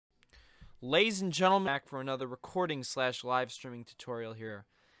Ladies and gentlemen, back for another recording / live streaming tutorial here.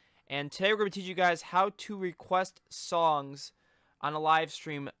 And today we're going to teach you guys how to request songs on a live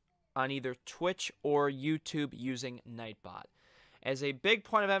stream on either Twitch or YouTube using Nightbot. As a big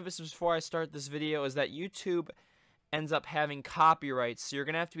point of emphasis before I start this video is that YouTube ends up having copyrights, so you're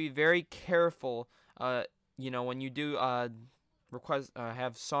going to have to be very careful, when you do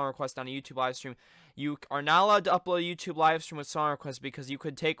have song requests on a YouTube live stream. You are not allowed to upload a YouTube live stream with song requests because you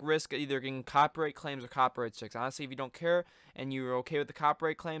could take risk of either getting copyright claims or copyright strikes. Honestly, if you don't care and you're okay with the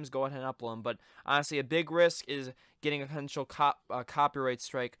copyright claims, go ahead and upload them. But honestly, a big risk is getting a potential copyright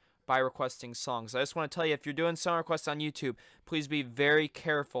strike by requesting songs. I just want to tell you, if you're doing song requests on YouTube, please be very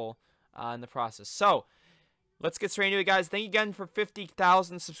careful in the process. So, let's get straight into it, guys. Thank you again for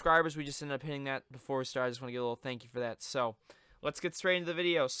 50,000 subscribers. We just ended up hitting that before we started. I just want to get a little thank you for that. So, let's get straight into the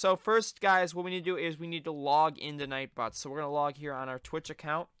video. So first, guys, what we need to do is we need to log into Nightbot. So we're going to log here on our Twitch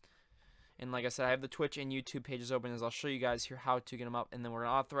account. And like I said, I have the Twitch and YouTube pages open, as I'll show you guys here how to get them up. And then we're going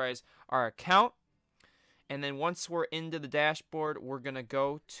to authorize our account. And then once we're into the dashboard, we're going to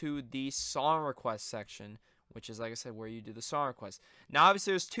go to the song request section, which is, like I said, where you do the song request. Now,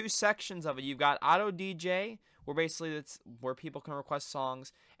 obviously, there's two sections of it. You've got Auto DJ, where basically it's where people can request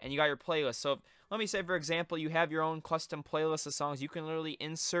songs, and you got your playlist. So, let me say, for example, you have your own custom playlist of songs. You can literally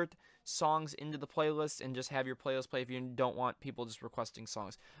insert songs into the playlist and just have your playlist play if you don't want people just requesting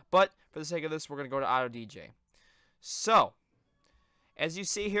songs. But, for the sake of this, we're going to go to Auto DJ. So, as you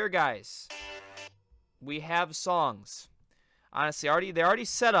see here, guys, we have songs. Honestly, they're already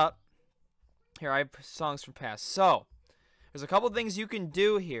set up. Here, I have songs from past. So, there's a couple things you can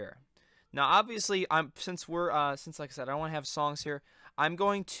do here. Now, obviously, since like I said, I don't want to have songs here, I'm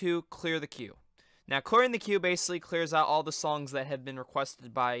going to clear the queue. Now, clearing the queue basically clears out all the songs that have been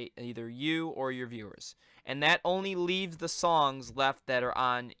requested by either you or your viewers. And that only leaves the songs left that are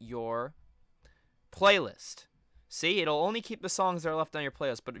on your playlist. See, it'll only keep the songs that are left on your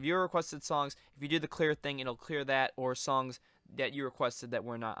playlist. But viewer requested songs, if you do the clear thing, it'll clear that, or songs that you requested that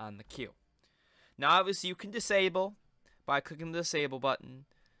were not on the queue. Now, obviously, you can disable by clicking the disable button.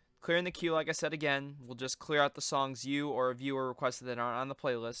 Clearing the queue, like I said again, will just clear out the songs you or a viewer requested that aren't on the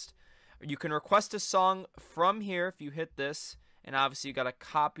playlist. You can request a song from here if you hit this, and obviously you got to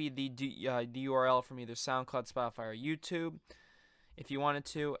copy the URL from either SoundCloud, Spotify, or YouTube if you wanted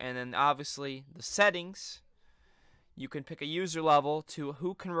to. And then obviously the settings, you can pick a user level to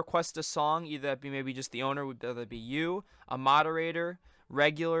who can request a song. Either that be maybe just the owner, whether that be you, a moderator,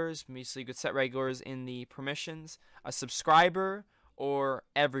 regulars. Basically, you could set regulars in the permissions, a subscriber, or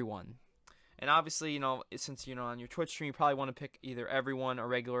everyone. And obviously, since on your Twitch stream, you probably want to pick either everyone, a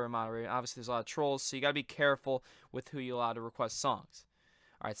regular, or moderator. Obviously, there's a lot of trolls, so you got to be careful with who you allow to request songs.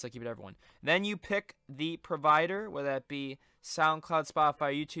 Alright, so keep it everyone. Then you pick the provider, whether that be SoundCloud,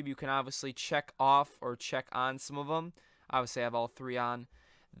 Spotify, YouTube. You can obviously check off or check on some of them. Obviously, I have all three on.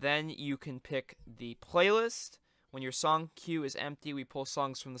 Then you can pick the playlist. When your song queue is empty, we pull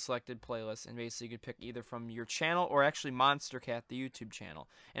songs from the selected playlist, and basically you could pick either from your channel or actually Monstercat, the YouTube channel.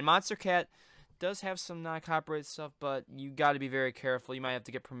 And Monstercat does have some non-copyright stuff, but you got to be very careful. You might have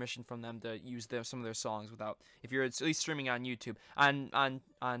to get permission from them to use some of their songs without, if you're at least streaming on YouTube. On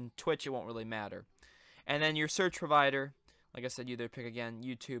Twitch, it won't really matter. And then your search provider, like I said, you either pick again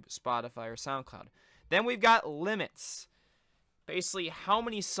YouTube, Spotify, or SoundCloud. Then we've got limits. Basically, how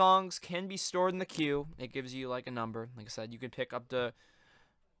many songs can be stored in the queue. It gives you like a number. Like I said, you can pick up to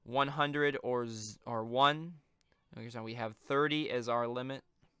 100 or 1. Like I said, we have 30 as our limit.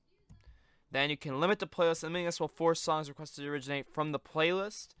 Then you can limit the playlist. Limiting this will force songs requested to originate from the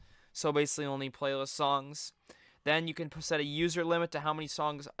playlist. So basically, only playlist songs. Then you can set a user limit to how many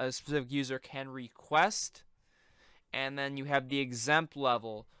songs a specific user can request. And then you have the exempt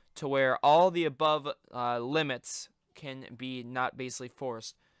level to where all the above limits can be not basically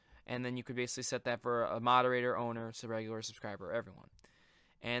forced, and then you could basically set that for a moderator, owner, regular, subscriber, everyone.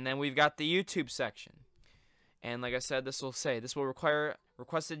 And then we've got the YouTube section, and like I said, this will require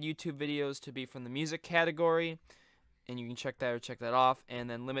requested YouTube videos to be from the music category, and you can check that or check that off. And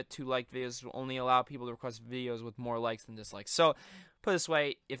then limit to liked videos will only allow people to request videos with more likes than dislikes. So put it this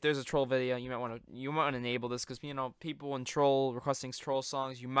way, if there's a troll video, you might want to enable this, because people requesting troll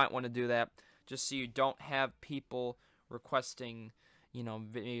songs, you might want to do that, just so you don't have people requesting,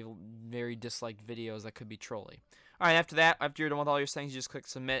 very disliked videos that could be trolly. Alright, after that, after you're done with all your settings, you just click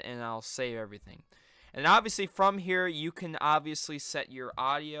submit, and I'll save everything. And obviously from here, you can obviously set your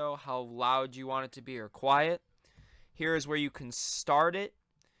audio, how loud you want it to be or quiet. Here is where you can start it,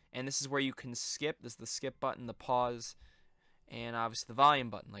 and this is where you can skip. This is the skip button, the pause, and obviously the volume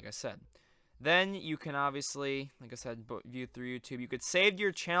button, like I said. Then you can obviously, like I said, view through YouTube. You could save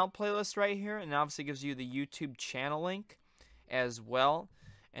your channel playlist right here, and it obviously gives you the YouTube channel link as well.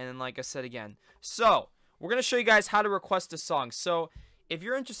 And then, like I said again, so we're going to show you guys how to request a song. So if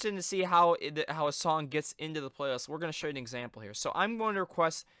you're interested to see how a song gets into the playlist, we're going to show you an example here. So I'm going to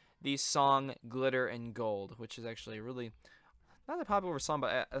request the song Glitter and Gold, which is actually really not a popular song,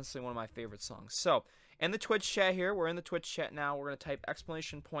 but actually one of my favorite songs. So in the Twitch chat here, we're in the Twitch chat now. We're going to type !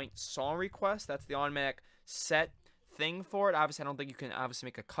 song request. That's the automatic set thing for it. Obviously, I don't think you can obviously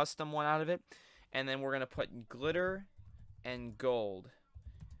make a custom one out of it. And then we're going to put Glitter and Gold.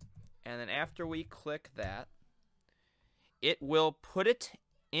 And then after we click that, it will put it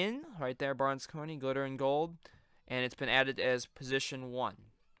in right there, Barnes County, Glitter and Gold. And it's been added as position 1.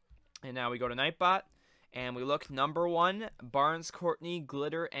 And now we go to Nightbot. And we look number 1, Barnes Courtney,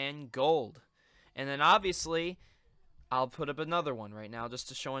 Glitter and Gold. And then obviously, I'll put up another one right now just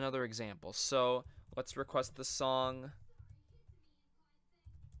to show another example. So let's request the song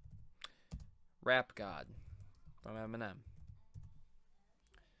Rap God from Eminem.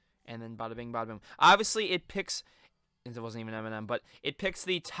 And then bada bing, bada boom. Obviously, it picks, it wasn't even Eminem, but it picks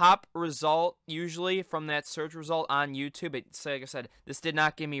the top result usually from that search result on YouTube. It's like I said, this did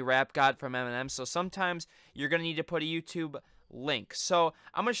not give me Rap God from Eminem. So sometimes you're going to need to put a YouTube link. So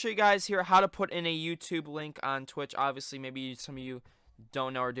I'm going to show you guys here how to put in a YouTube link on Twitch. Obviously, maybe some of you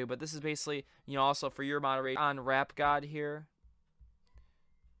don't know or do, but this is basically, you know, also for your moderation on Rap God here.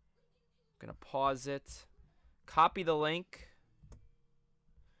 I'm going to pause it, copy the link.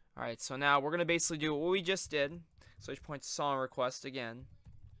 All right, so now we're going to basically do what we just did. Switch point to song request again.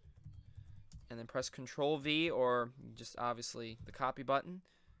 And then press Control V or just obviously the copy button.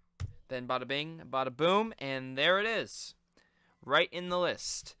 Then bada bing, bada boom, and there it is. Right in the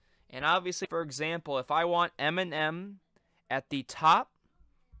list. And obviously, for example, if I want Eminem at the top,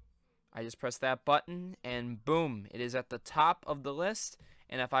 I just press that button and boom, it is at the top of the list.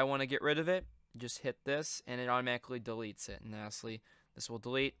 And if I want to get rid of it, just hit this and it automatically deletes it. And lastly, this will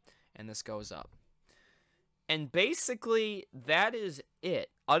delete and this goes up. And basically, that is it,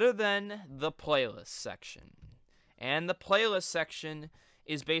 other than the playlist section. And the playlist section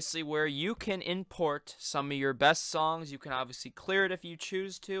is basically where you can import some of your best songs. You can obviously clear it if you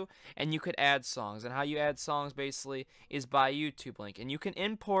choose to, and you could add songs. And how you add songs basically is by YouTube link. And you can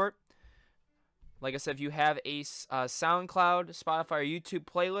import, like I said, if you have a SoundCloud, Spotify, or YouTube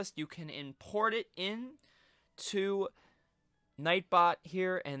playlist, you can import it in to Nightbot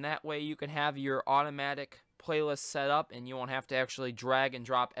here, and that way you can have your automatic playlist set up and you won't have to actually drag and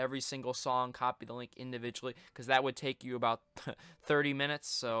drop every single song, copy the link individually, because that would take you about 30 minutes.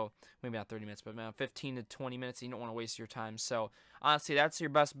 So maybe not 30 minutes, but about 15 to 20 minutes. And you don't want to waste your time. So honestly, that's your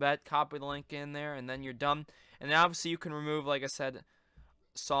best bet. Copy the link in there and then you're done. And then obviously you can remove, like I said,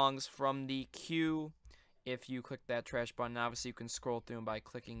 songs from the queue if you click that trash button. Obviously you can scroll through them by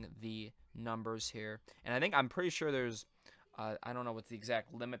clicking the numbers here. And I'm pretty sure there's I don't know what's the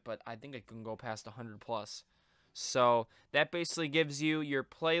exact limit, but I think it can go past 100 plus. So that basically gives you your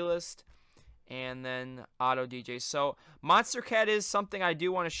playlist and then auto DJ. So Monstercat is something I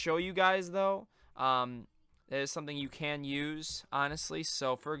do want to show you guys though. That is something you can use, honestly.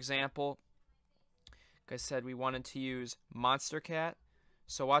 So for example, like I said, we wanted to use Monstercat.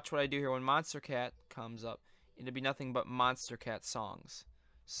 So watch what I do here. When Monstercat comes up, it'll be nothing but Monstercat songs.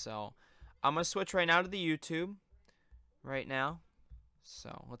 So I'm going to switch right now to the YouTube. Right now,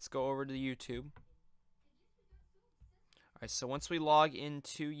 so let's go over to YouTube. Alright, so once we log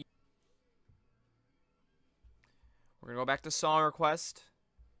into, we're gonna go back to song request,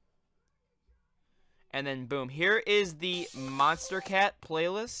 and then boom, here is the Monstercat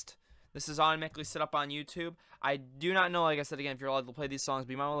playlist. This is automatically set up on YouTube. I do not know, like I said again, if you're allowed to play these songs,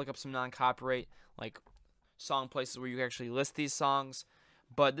 but you might want to look up some non-copyright like song places where you can actually list these songs.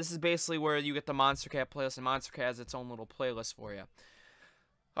 But this is basically where you get the Monstercat playlist, and Monstercat has its own little playlist for you.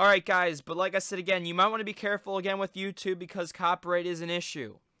 Alright guys, but like I said again, you might want to be careful again with YouTube because copyright is an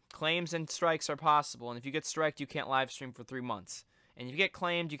issue. Claims and strikes are possible, and if you get striked, you can't live stream for 3 months. And if you get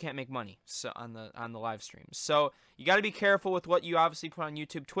claimed, you can't make money on the live stream. So you got to be careful with what you obviously put on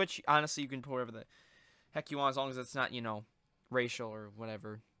YouTube. Twitch, honestly, you can put whatever the heck you want as long as it's not, you know, racial or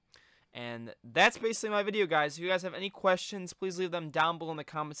whatever. And that's basically my video, guys. If you guys have any questions, please leave them down below in the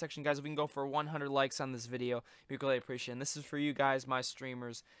comment section. Guys, if we can go for 100 likes on this video, we really appreciate it. And this is for you guys, my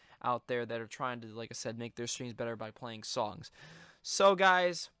streamers out there that are trying to, like I said, make their streams better by playing songs. So,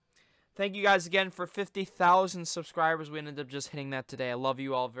 guys, thank you guys again for 50,000 subscribers. We ended up just hitting that today. I love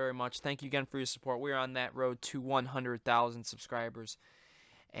you all very much. Thank you again for your support. We're on that road to 100,000 subscribers.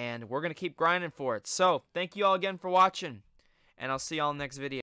 And we're going to keep grinding for it. So, thank you all again for watching. And I'll see you all in the next video.